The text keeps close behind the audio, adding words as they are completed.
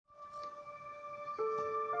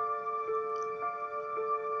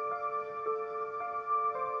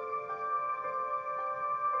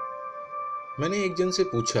मैंने एक जन से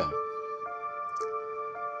पूछा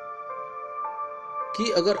कि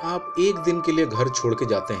अगर आप एक दिन के लिए घर छोड़ के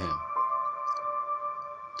जाते हैं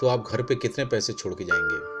तो आप घर पे कितने पैसे छोड़ के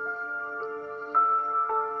जाएंगे।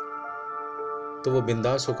 तो वो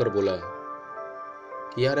बिंदास होकर बोला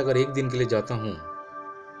कि यार अगर एक दिन के लिए जाता हूं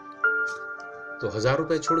तो 1,000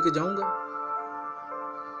 रुपए छोड़ के जाऊंगा,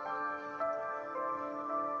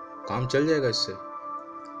 काम चल जाएगा इससे।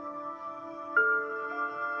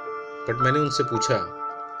 बट मैंने उनसे पूछा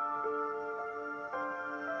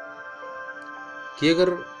कि अगर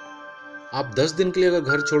आप 10 दिन के लिए अगर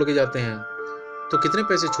घर छोड़ के जाते हैं तो कितने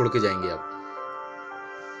पैसे छोड़ के जाएंगे आप।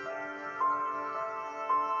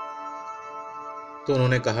 तो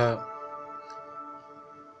उन्होंने कहा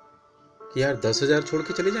कि यार 10,000 छोड़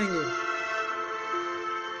के चले जाएंगे,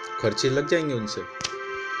 खर्चे लग जाएंगे उनसे।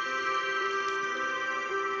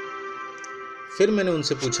 फिर मैंने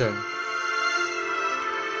उनसे पूछा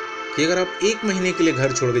कि अगर आप 1 महीने के लिए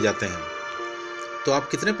घर छोड़ के जाते हैं तो आप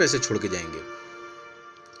कितने पैसे छोड़ के जाएंगे।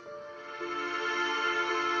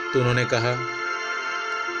 तो उन्होंने कहा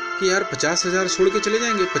कि यार 50,000 छोड़ के चले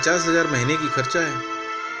जाएंगे, 50,000 महीने की खर्चा है।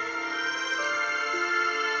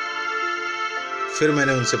 फिर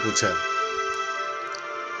मैंने उनसे पूछा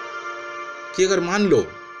कि अगर मान लो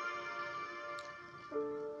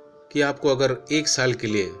कि आपको अगर 1 साल के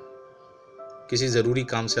लिए किसी जरूरी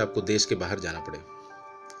काम से आपको देश के बाहर जाना पड़े,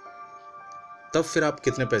 तब फिर आप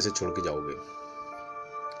कितने पैसे छोड़ के जाओगे।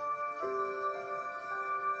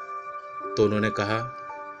 तो उन्होंने कहा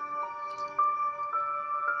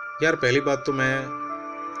यार पहली बात तो मैं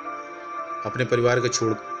अपने परिवार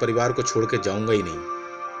को छोड़ के जाऊंगा ही नहीं।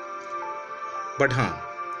 बट हाँ,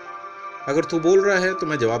 अगर तू बोल रहा है तो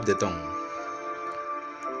मैं जवाब देता हूं।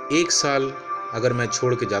 1 साल अगर मैं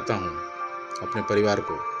छोड़ के जाता हूं अपने परिवार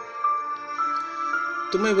को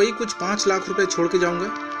तो मैं वही कुछ 5 लाख रुपए छोड़ के जाऊंगा।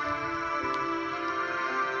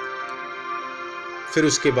 फिर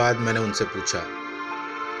उसके बाद मैंने उनसे पूछा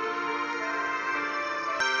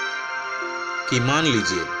कि मान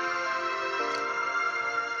लीजिए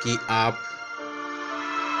कि आप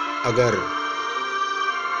अगर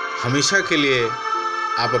हमेशा के लिए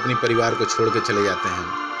आप अपने परिवार को छोड़ के चले जाते हैं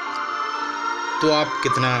तो आप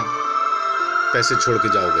कितना पैसे छोड़ के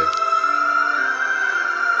जाओगे।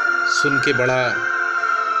 सुन के बड़ा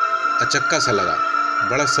अचक्का सा लगा,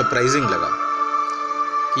 बड़ा सरप्राइजिंग लगा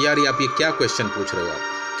कि यार आप ये क्या क्वेश्चन पूछ रहे हो,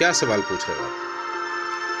 आप क्या सवाल पूछ रहे हो आप।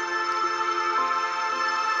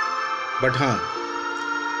 बट हाँ,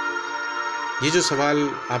 ये जो सवाल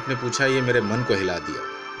आपने पूछा ये मेरे मन को हिला दिया।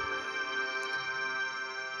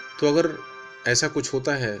 तो अगर ऐसा कुछ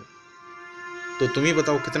होता है तो तुम ही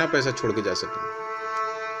बताओ कितना पैसा छोड़ के जा सके।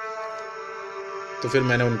 तो फिर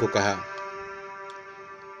मैंने उनको कहा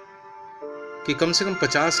कि कम से कम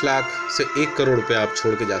 50 लाख से 1 करोड़ रुपए आप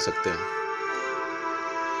छोड़ के जा सकते हैं।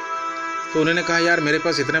 तो उन्होंने कहा यार मेरे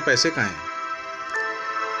पास इतने पैसे कहाँ हैं।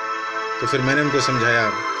 तो फिर मैंने उनको समझाया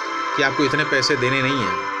कि आपको इतने पैसे देने नहीं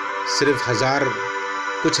हैं, सिर्फ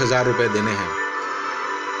कुछ हजार रुपए देने हैं।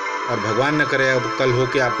 और भगवान न करे अब कल हो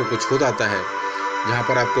के आपको कुछ हो जाता है जहाँ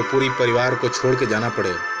पर आपको पूरी परिवार को छोड़ के जाना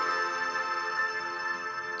पड़े,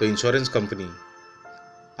 तो इंश्योरेंस कंपनी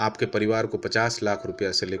आपके परिवार को 50 लाख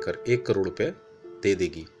रुपया से लेकर 1 करोड़ रुपए दे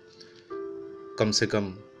देगी। कम से कम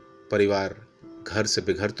परिवार घर से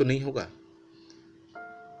बेघर तो नहीं होगा।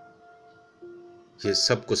 ये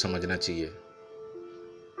सबको समझना चाहिए,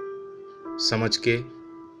 समझ के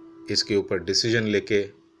इसके ऊपर डिसीजन लेके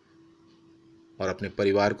और अपने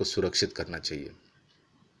परिवार को सुरक्षित करना चाहिए।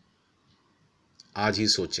 आज ही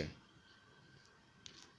सोचें।